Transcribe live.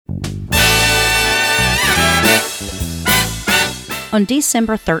On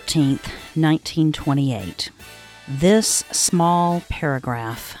December 13th, 1928, this small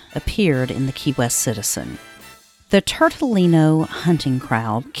paragraph appeared in the Key West Citizen. The Turtolino hunting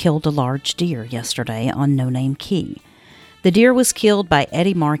crowd killed a large deer yesterday on No Name Key. The deer was killed by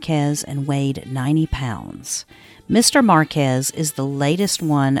Eddie Marquez and weighed 90 pounds. Mr. Marquez is the latest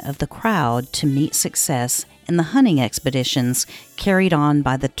one of the crowd to meet success in the hunting expeditions carried on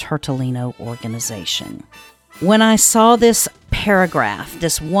by the Turtolino organization. When I saw this paragraph,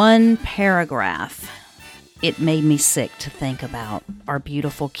 this one paragraph, it made me sick to think about our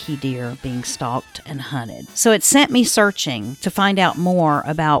beautiful key deer being stalked and hunted. So it sent me searching to find out more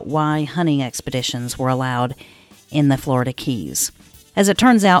about why hunting expeditions were allowed in the Florida Keys. As it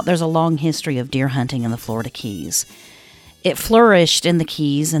turns out, there's a long history of deer hunting in the Florida Keys. It flourished in the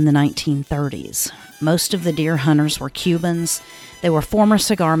Keys in the 1930s. Most of the deer hunters were Cubans. They were former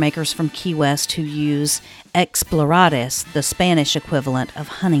cigar makers from Key West who use exploradores, the Spanish equivalent of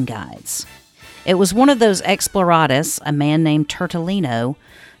hunting guides. It was one of those exploradores, a man named Turtolino,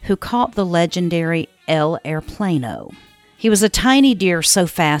 who caught the legendary El Airplano. He was a tiny deer so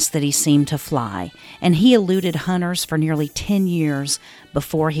fast that he seemed to fly, and he eluded hunters for nearly 10 years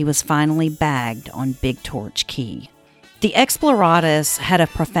before he was finally bagged on Big Torch Key. The exploradores had a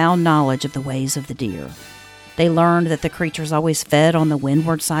profound knowledge of the ways of the deer. They learned that the creatures always fed on the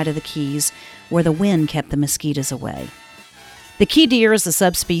windward side of the Keys, where the wind kept the mosquitoes away. The key deer is a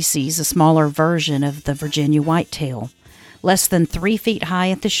subspecies, a smaller version of the Virginia whitetail, less than 3 feet high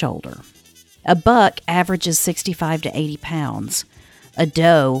at the shoulder. A buck averages 65 to 80 pounds, a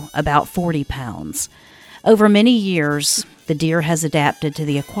doe about 40 pounds. Over many years, the deer has adapted to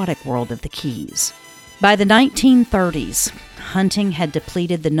the aquatic world of the Keys. By the 1930s, hunting had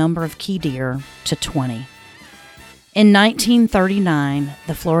depleted the number of key deer to 20. In 1939,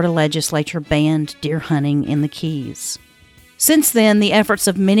 the Florida legislature banned deer hunting in the Keys. Since then, the efforts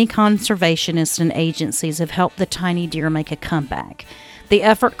of many conservationists and agencies have helped the tiny deer make a comeback. The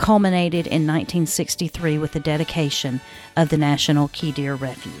effort culminated in 1963 with the dedication of the National Key Deer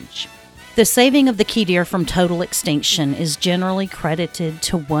Refuge. The saving of the key deer from total extinction is generally credited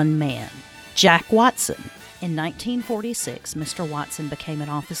to one man, Jack Watson. In 1946, Mr. Watson became an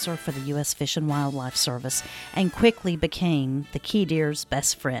officer for the U.S. Fish and Wildlife Service and quickly became the key deer's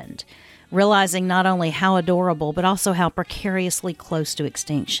best friend, realizing not only how adorable but also how precariously close to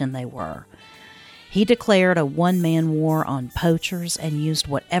extinction they were. He declared a one-man war on poachers and used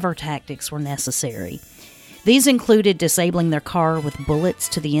whatever tactics were necessary. These included disabling their car with bullets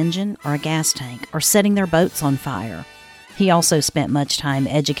to the engine or a gas tank, or setting their boats on fire. He also spent much time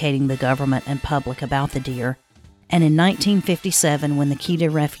educating the government and public about the deer, and in 1957, when the Key Deer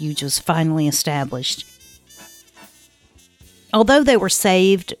Refuge was finally established, although they were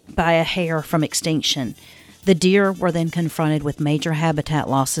saved by a hair from extinction, the deer were then confronted with major habitat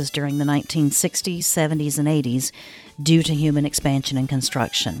losses during the 1960s, 70s, and 80s due to human expansion and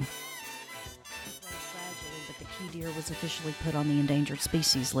construction. Gradually, but the key deer was officially put on the endangered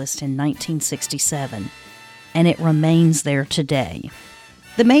species list in 1967, and it remains there today.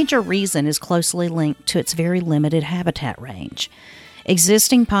 The major reason is closely linked to its very limited habitat range.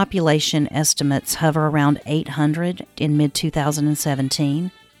 Existing population estimates hover around 800 in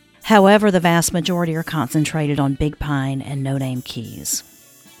mid-2017. However, the vast majority are concentrated on Big Pine and No Name Keys,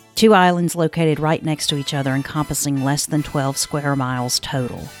 2 islands located right next to each other, encompassing less than 12 square miles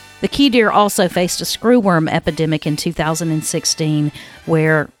total. The key deer also faced a screwworm epidemic in 2016,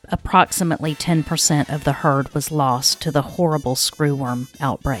 where approximately 10% of the herd was lost to the horrible screwworm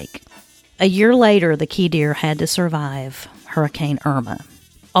outbreak. A year later, the key deer had to survive Hurricane Irma.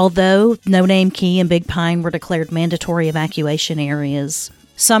 Although No Name Key and Big Pine were declared mandatory evacuation areas,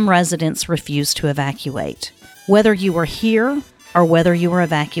 some residents refused to evacuate. Whether you were here or whether you were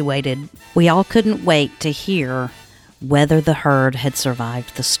evacuated, we all couldn't wait to hear whether the herd had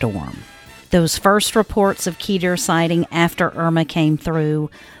survived the storm. Those first reports of key deer sighting after Irma came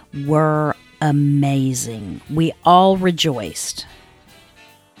through were amazing. We all rejoiced.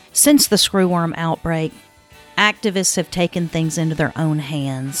 Since the screwworm outbreak, activists have taken things into their own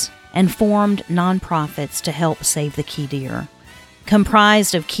hands and formed nonprofits to help save the key deer,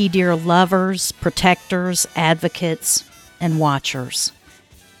 comprised of key deer lovers, protectors, advocates, and watchers.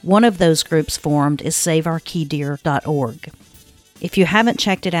 One of those groups formed is SaveOurKeyDeer.org. If you haven't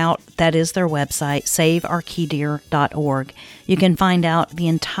checked it out, that is their website, SaveOurKeyDeer.org. You can find out the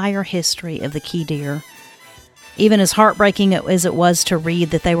entire history of the key deer. Even as heartbreaking as it was to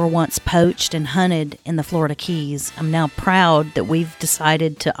read that they were once poached and hunted in the Florida Keys, I'm now proud that we've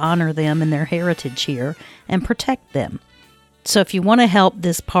decided to honor them and their heritage here and protect them. So if you want to help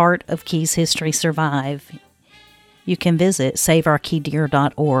this part of Keys history survive, you can visit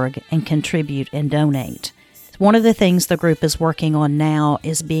saveourkeydeer.org and contribute and donate. One of the things the group is working on now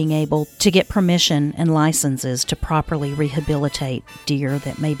is being able to get permission and licenses to properly rehabilitate deer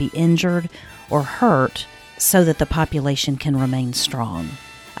that may be injured or hurt so that the population can remain strong.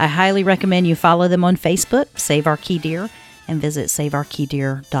 I highly recommend you follow them on Facebook, Save Our Key Deer, and visit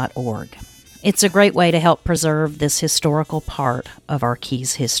saveourkeydeer.org. It's a great way to help preserve this historical part of our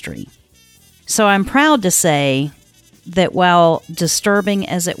Keys history. So I'm proud to say that while disturbing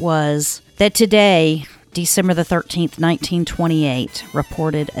as it was, that today, December the 13th, 1928,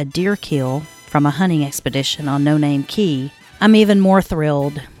 reported a deer kill from a hunting expedition on No Name Key, I'm even more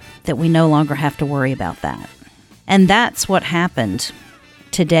thrilled that we no longer have to worry about that. And that's what happened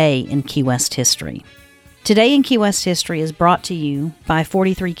today in Key West history. Today in Key West history is brought to you by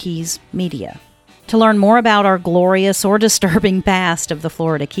 43 Keys Media. To learn more about our glorious or disturbing past of the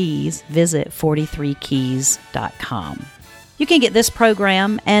Florida Keys, visit 43keys.com. You can get this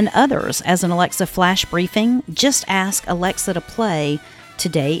program and others as an Alexa Flash Briefing. Just ask Alexa to play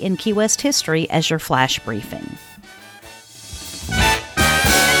Today in Key West History as your Flash Briefing.